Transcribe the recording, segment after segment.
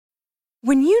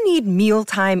When you need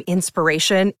mealtime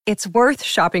inspiration, it's worth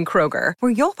shopping Kroger,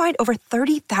 where you'll find over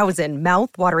 30,000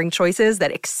 mouth-watering choices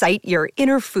that excite your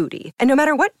inner foodie. And no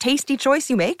matter what tasty choice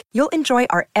you make, you'll enjoy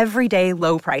our everyday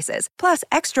low prices, plus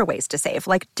extra ways to save,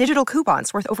 like digital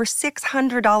coupons worth over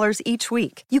 $600 each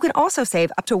week. You can also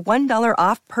save up to $1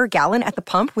 off per gallon at the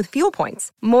pump with fuel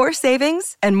points. More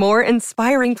savings and more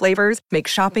inspiring flavors make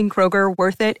shopping Kroger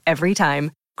worth it every time.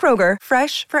 Kroger,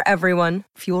 fresh for everyone.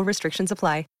 Fuel restrictions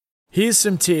apply. Here's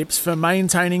some tips for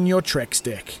maintaining your Trex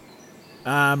deck.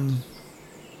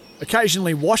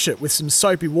 Occasionally wash it with some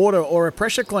soapy water or a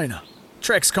pressure cleaner.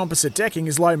 Trex composite decking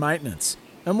is low maintenance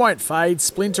and won't fade,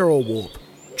 splinter or warp.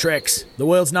 Trex, the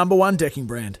world's #1 decking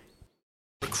brand.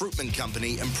 Recruitment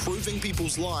company improving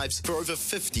people's lives for over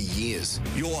 50 years.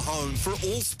 Your home for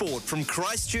all sport from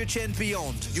Christchurch and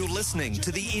beyond. You're listening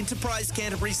to the Enterprise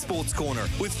Canterbury Sports Corner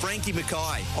with Frankie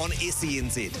Mackay on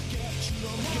SENZ.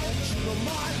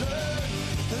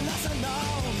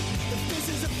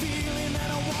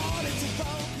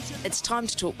 It's time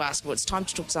to talk basketball. It's time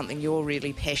to talk something you're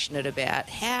really passionate about.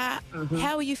 How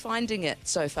are you finding it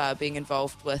so far, being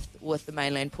involved with the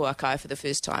Mainland Pouākai for the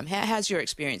first time? How's your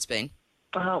experience been?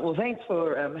 Well, thanks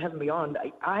for having me on.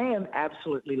 I am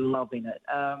absolutely loving it.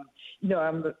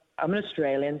 I'm an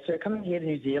Australian, so coming here to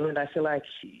New Zealand, I feel like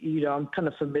I'm kind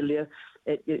of familiar.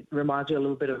 It reminds you a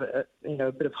little bit of a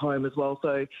bit of home as well.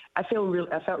 So I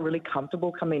felt really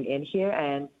comfortable coming in here,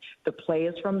 and the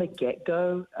players from the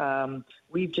get-go,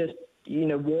 we've just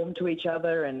warmed to each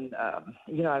other, and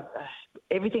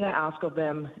everything I ask of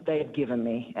them, they've given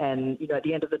me. And at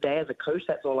the end of the day, as a coach,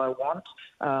 that's all I want,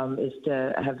 is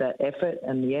to have that effort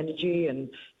and the energy,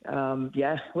 and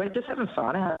we're just having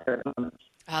fun out there.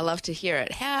 I love to hear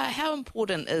it. How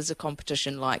important is a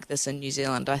competition like this in New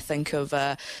Zealand? I think of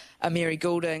a Mary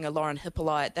Goulding, a Lauren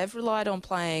Hippolyte. They've relied on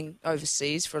playing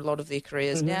overseas for a lot of their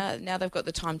careers. Mm-hmm. Now they've got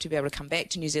the time to be able to come back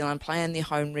to New Zealand, play in their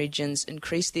home regions,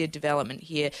 increase their development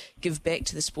here, give back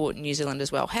to the sport in New Zealand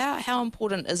as well. How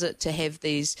important is it to have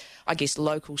these, I guess,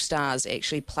 local stars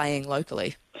actually playing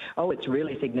locally? Oh, it's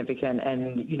really significant.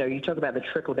 And, you talk about the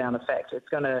trickle-down effect. It's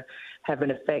going to have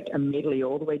an effect immediately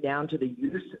all the way down to the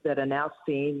youth that are now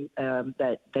seeing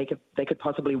that they could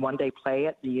possibly one day play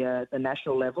at the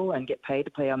national level and get paid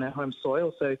to play on their home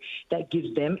soil. So that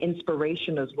gives them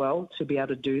inspiration as well to be able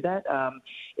to do that.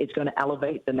 It's going to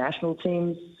elevate the national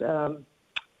team's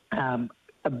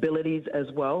abilities as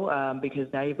well, because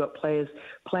now you've got players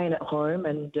playing at home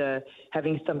and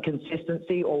having some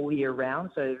consistency all year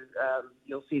round. So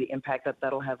you'll see the impact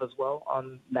that'll have as well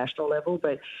on national level.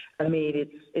 But I mean,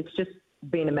 it's just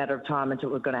been a matter of time until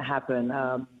it was going to happen.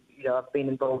 I've been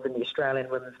involved in the Australian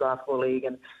Women's Basketball League,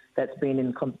 and that's been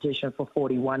in competition for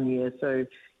 41 years. So,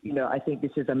 I think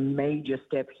this is a major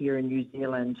step here in New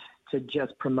Zealand to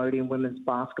just promoting women's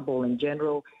basketball in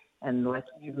general. And like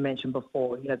you've mentioned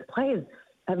before, the players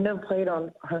have never played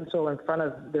on home soil in front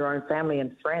of their own family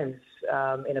and friends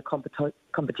in a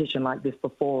competition like this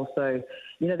before. So,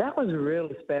 that was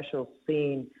really special,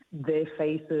 seeing their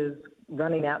faces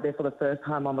running out there for the first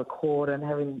time on the court and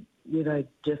having,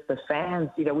 just the fans.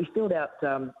 We filled out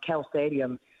Cal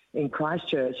Stadium in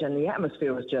Christchurch, and the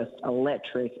atmosphere was just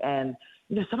electric. And,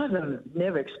 some of them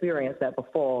never experienced that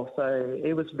before, so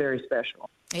it was very special.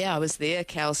 Yeah, I was there,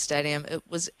 Cal Stadium. It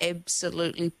was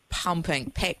absolutely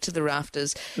pumping, packed to the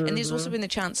rafters. Mm-hmm. And there's also been the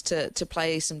chance to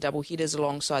play some double headers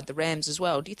alongside the Rams as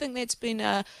well. Do you think that's been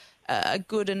a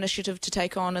good initiative to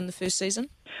take on in the first season?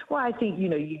 Well, I think, you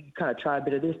kind of try a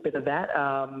bit of this, bit of that.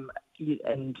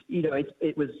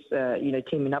 It was,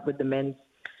 teaming up with the men's,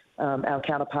 our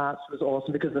counterparts was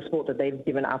awesome, because the support that they've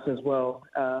given us as well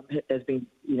has been,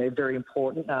 very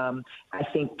important. I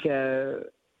think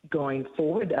going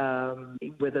forward,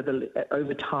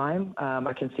 over time,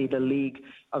 I can see the league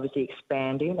obviously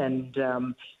expanding,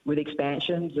 and with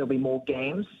expansions, there'll be more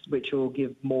games, which will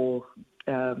give more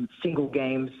single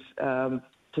games to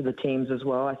the teams as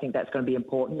well. I think that's going to be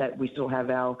important, that we still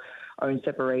have our own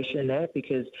separation there,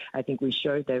 because I think we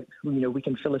showed that, we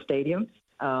can fill a stadium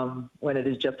when it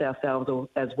is just ourselves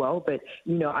as well. But,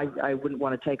 I wouldn't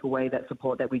want to take away that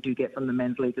support that we do get from the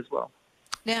men's league as well.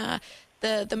 Now,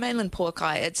 the Mainland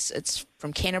Pouākai, it's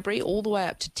from Canterbury all the way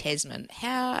up to Tasman.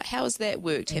 How has that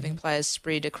worked, having players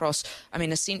spread across,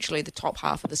 essentially the top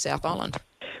half of the South Island?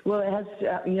 Well, it has,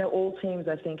 all teams,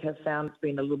 I think, have found it's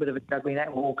been a little bit of a juggling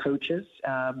act, all coaches.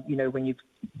 When you've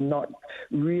not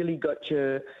really got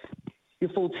your your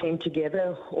full team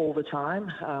together all the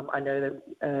time. I know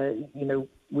that,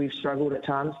 we've struggled at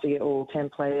times to get all 10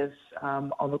 players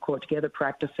on the court together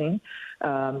practicing,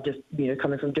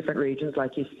 coming from different regions,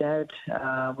 like you said.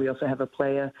 We also have a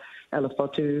player,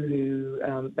 Alafotu,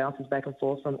 who bounces back and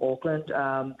forth from Auckland.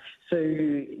 So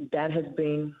that has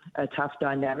been a tough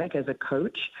dynamic as a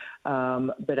coach.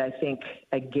 But I think,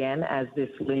 again, as this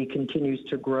league continues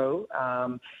to grow,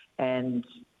 and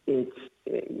it's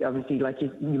obviously, like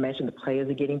you mentioned, the players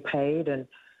are getting paid, and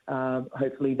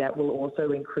hopefully that will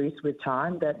also increase with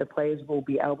time, that the players will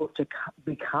be able to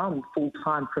become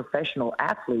full-time professional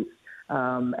athletes.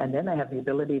 And then they have the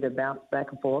ability to bounce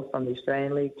back and forth from the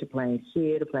Australian League to playing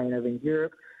here, to playing over in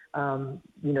Europe.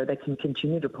 They can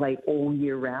continue to play all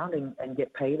year round and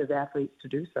get paid as athletes to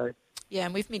do so. Yeah,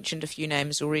 and we've mentioned a few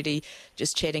names already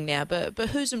just chatting now, but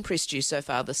who's impressed you so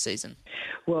far this season?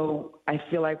 Well, I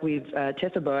feel like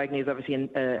Tessa Pouākai is obviously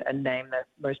a name that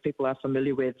most people are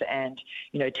familiar with. And,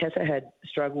 Tessa had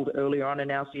struggled earlier on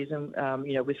in our season,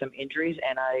 with some injuries.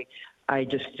 And I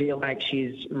just feel like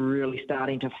she's really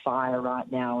starting to fire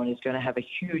right now and is going to have a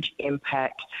huge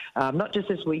impact, not just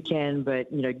this weekend, but,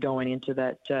 going into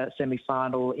that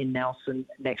semi-final in Nelson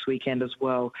next weekend as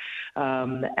well.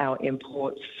 Our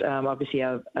imports, obviously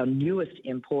our newest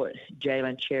import,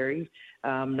 Jalen Cherry,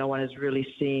 no one has really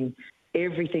seen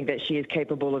everything that she is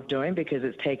capable of doing, because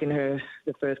it's taken her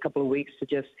the first couple of weeks to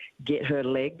just get her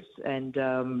legs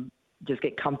and just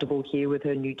get comfortable here with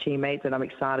her new teammates. And I'm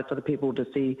excited for the people to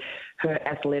see her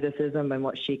athleticism and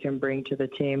what she can bring to the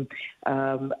team.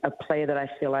 A player that I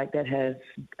feel like that has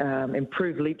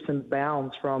improved leaps and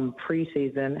bounds from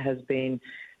preseason has been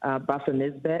Bassa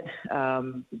Nisbet.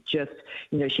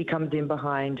 She comes in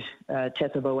behind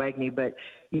Tessa Pouākai, but,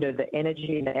 the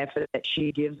energy and the effort that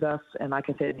she gives us, and like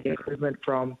I said, the improvement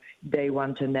from day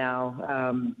one to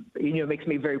now, makes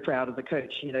me very proud as a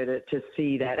coach, to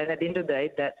see that. And at the end of the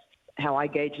day, that's how I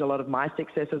gauge a lot of my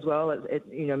success as well.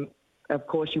 Of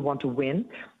course, you want to win,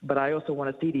 but I also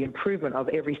want to see the improvement of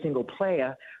every single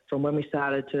player from when we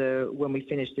started to when we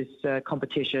finished this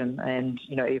competition. And,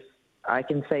 if I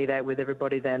can say that with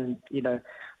everybody, then,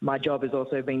 my job is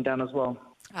also being done as well.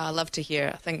 I love to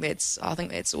hear. I think that's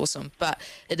awesome. But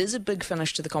it is a big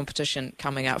finish to the competition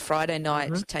coming up. Friday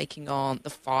night, taking on the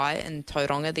Whai in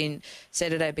Tauranga. Then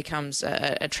Saturday becomes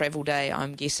a travel day,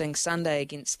 I'm guessing. Sunday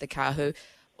against the Kahu.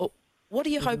 What are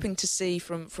you hoping to see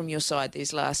from your side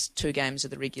these last two games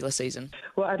of the regular season?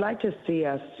 Well, I'd like to see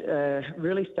us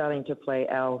really starting to play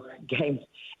our game,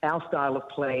 our style of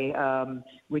play,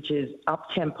 which is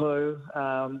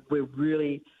up-tempo. We're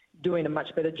really doing a much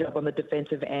better job on the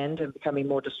defensive end and becoming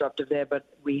more disruptive there, but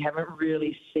we haven't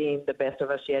really seen the best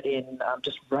of us yet in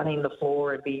just running the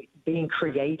floor and being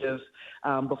creative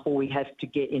before we have to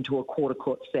get into a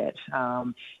quarter-court set.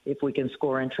 If we can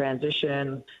score in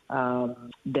transition,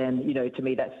 then, to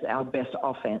me, that's our best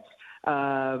offense.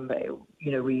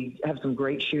 We have some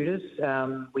great shooters.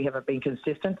 We haven't been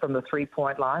consistent from the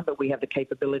three-point line, but we have the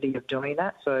capability of doing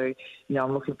that. So,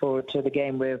 I'm looking forward to the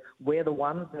game where we're the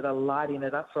ones that are lighting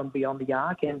it up from beyond the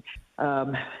arc. And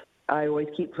I always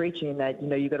keep preaching that,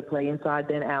 you've got to play inside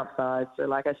then outside. So,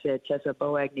 like I said, Tessa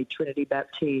Pouākai, Trinity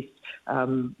Baptiste,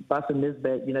 Bassa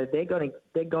Nisbet, they're going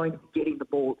to be getting the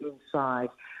ball inside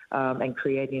and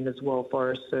creating as well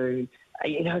for us. So,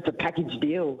 it's a package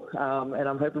deal, and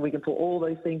I'm hoping we can put all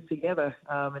those things together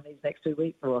in these next 2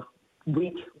 weeks, or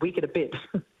week and a bit.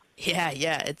 Yeah,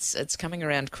 it's coming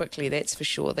around quickly, that's for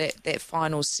sure. That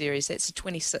finals series, that's the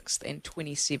 26th and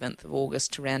 27th of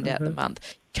August to round out the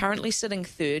month. Currently sitting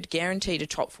third, guaranteed a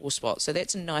top four spot, so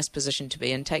that's a nice position to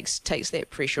be in, takes that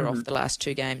pressure off the last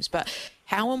two games. But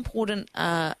how important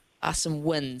are some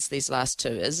wins these last two?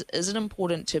 Is it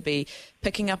important to be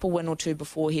picking up a win or two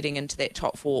before heading into that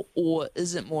top four, or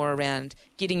is it more around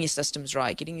getting your systems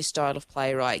right, getting your style of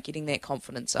play right, getting that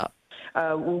confidence up?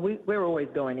 We're always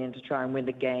going in to try and win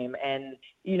the game, and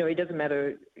it doesn't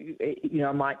matter.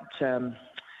 I might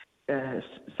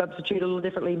substitute a little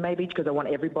differently, maybe, because I want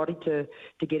everybody to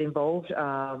get involved,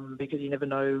 because you never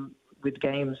know with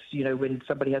games, when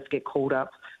somebody has to get called up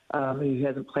who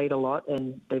hasn't played a lot,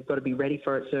 and they've got to be ready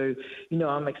for it. So,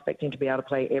 I'm expecting to be able to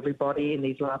play everybody in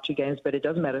these last two games, but it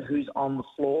doesn't matter who's on the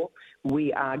floor.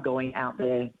 We are going out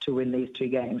there to win these two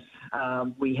games.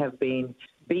 We have been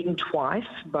beaten twice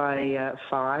by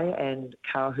Whai and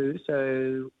Kahu,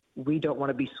 so we don't want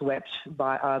to be swept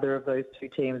by either of those two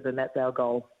teams, and that's our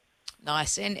goal.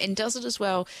 Nice. And does it as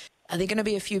well, are there going to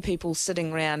be a few people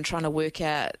sitting around trying to work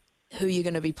out who you're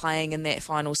going to be playing in that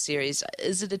final series?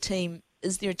 Is there a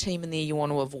team in there you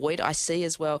want to avoid? I see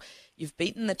as well, you've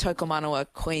beaten the Tokomanawa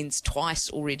Queens twice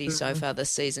already so far this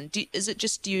season. Is it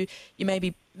just you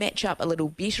maybe match up a little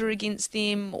better against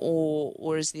them,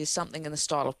 or is there something in the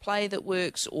style of play that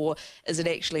works, or is it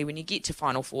actually when you get to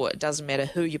Final Four, it doesn't matter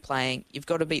who you're playing, you've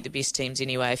got to beat the best teams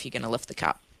anyway if you're going to lift the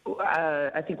cup?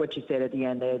 I think what you said at the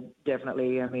end there,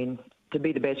 definitely, I mean, to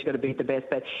be the best, you've got to beat the best.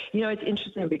 But, it's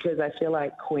interesting because I feel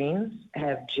like Queens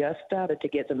have just started to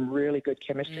get some really good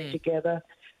chemistry together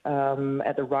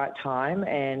at the right time.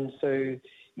 And so,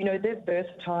 they're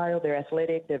versatile, they're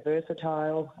athletic, they're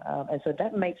versatile. And so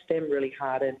that makes them really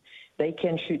hard. And they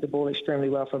can shoot the ball extremely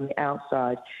well from the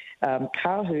outside.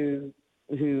 Kahu,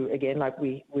 who, again, like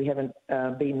we haven't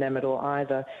beaten them at all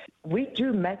either. We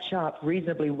do match up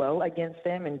reasonably well against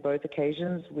them in both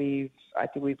occasions. I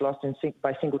think we've lost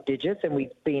by single digits, and we've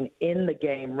been in the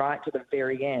game right to the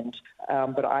very end.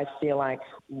 But I feel like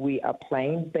we are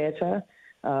playing better,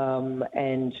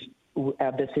 and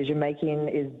our decision-making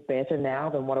is better now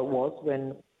than what it was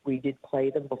when we did play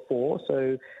them before.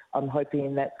 So I'm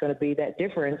hoping that's going to be that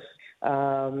difference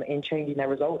in changing that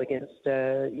result against,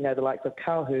 the likes of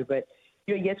Kahu. But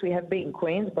yes, we have beaten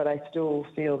Queens, but I still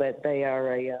feel that they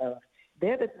are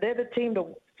they're the team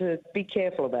to be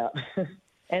careful about.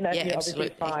 And obviously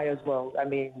Phi as well. I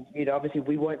mean, obviously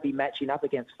we won't be matching up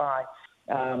against Phi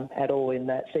at all in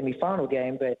that semi-final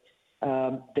game, but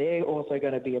they're also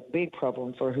going to be a big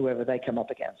problem for whoever they come up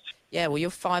against. Yeah, well, you're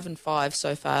 5-5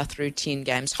 so far through 10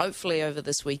 games. Hopefully over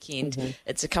this weekend,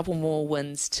 it's a couple more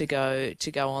wins to go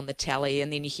on the tally,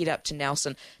 and then you head up to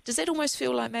Nelson. Does that almost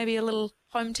feel like maybe a little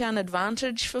hometown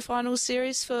advantage for final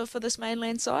series for this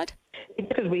Mainland side?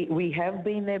 Because we have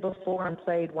been there before and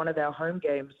played one of our home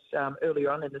games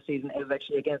earlier on in the season. It was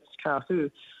actually against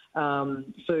Kahu.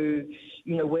 So,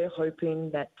 we're hoping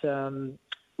that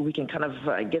we can kind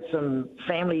of get some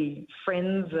family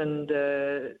friends and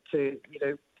to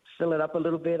fill it up a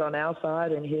little bit on our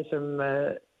side and hear some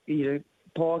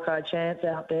Pouākai chants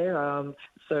out there.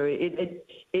 So it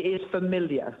is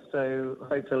familiar. So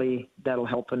hopefully that'll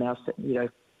help us,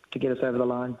 to get us over the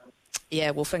line.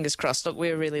 Yeah, well, fingers crossed. Look,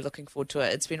 we're really looking forward to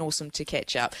it. It's been awesome to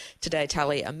catch up today,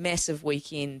 Tully. A massive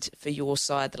weekend for your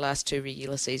side, the last 2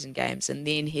 regular season games, and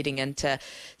then heading into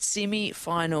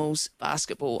semi-finals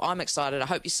basketball. I'm excited. I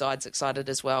hope your side's excited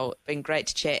as well. Been great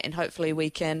to chat, and hopefully we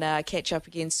can catch up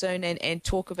again soon and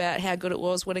talk about how good it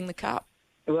was winning the cup.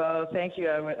 Well, thank you.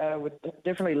 I would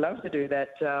definitely love to do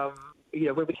that,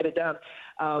 when we get it done.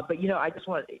 But, I just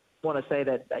want to say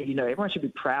that, everyone should be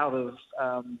proud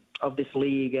of this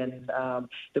league, and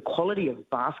the quality of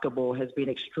basketball has been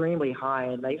extremely high,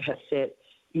 and they have set,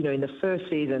 in the first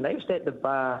season, they've set the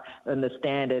bar and the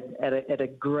standard at a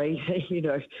great,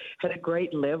 at a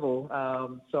great level.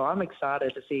 So I'm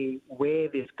excited to see where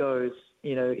this goes,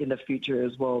 in the future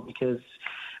as well, because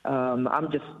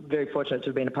I'm just very fortunate to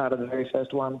have been a part of the very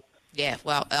first one. Yeah,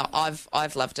 well,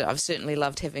 I've loved it. I've certainly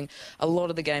loved having a lot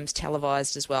of the games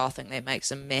televised as well. I think that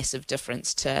makes a massive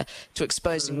difference to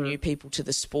exposing new people to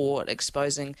the sport,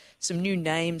 exposing some new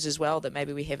names as well that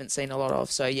maybe we haven't seen a lot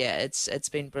of. So, yeah, it's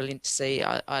been brilliant to see.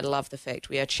 I love the fact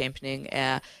we are championing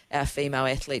our female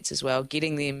athletes as well,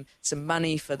 getting them some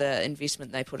money for the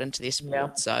investment they put into their sport.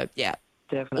 Yeah. So, yeah,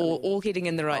 definitely. All heading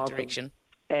in the right direction.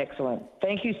 Excellent.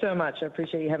 Thank you so much. I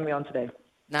appreciate you having me on today.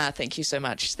 Nah, thank you so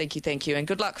much. Thank you. And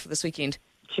good luck for this weekend.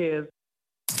 Cheers.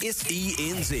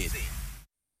 SENZ.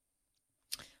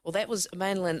 Well, that was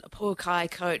Mainland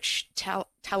Pouākai coach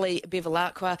Tully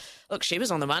Bevilacqua. Look, she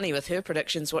was on the money with her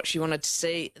predictions, what she wanted to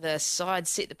see. The side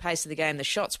set the pace of the game. The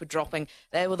shots were dropping.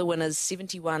 They were the winners,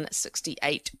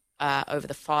 71-68 over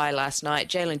the Phi last night.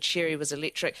 Jalen Cherry was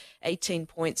electric, 18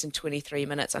 points in 23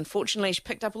 minutes. Unfortunately, she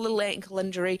picked up a little ankle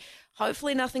injury.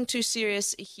 Hopefully nothing too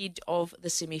serious ahead of the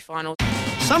semi-final.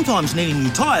 Sometimes needing new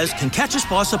tyres can catch us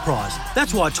by surprise.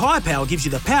 That's why Tyre Power gives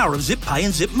you the power of Zip Pay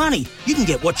and Zip Money. You can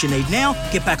get what you need now,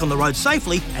 get back on the road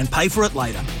safely and pay for it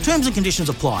later. Terms and conditions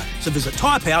apply. So visit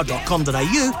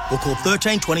tyrepower.com.au or call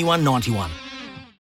 13 21 91.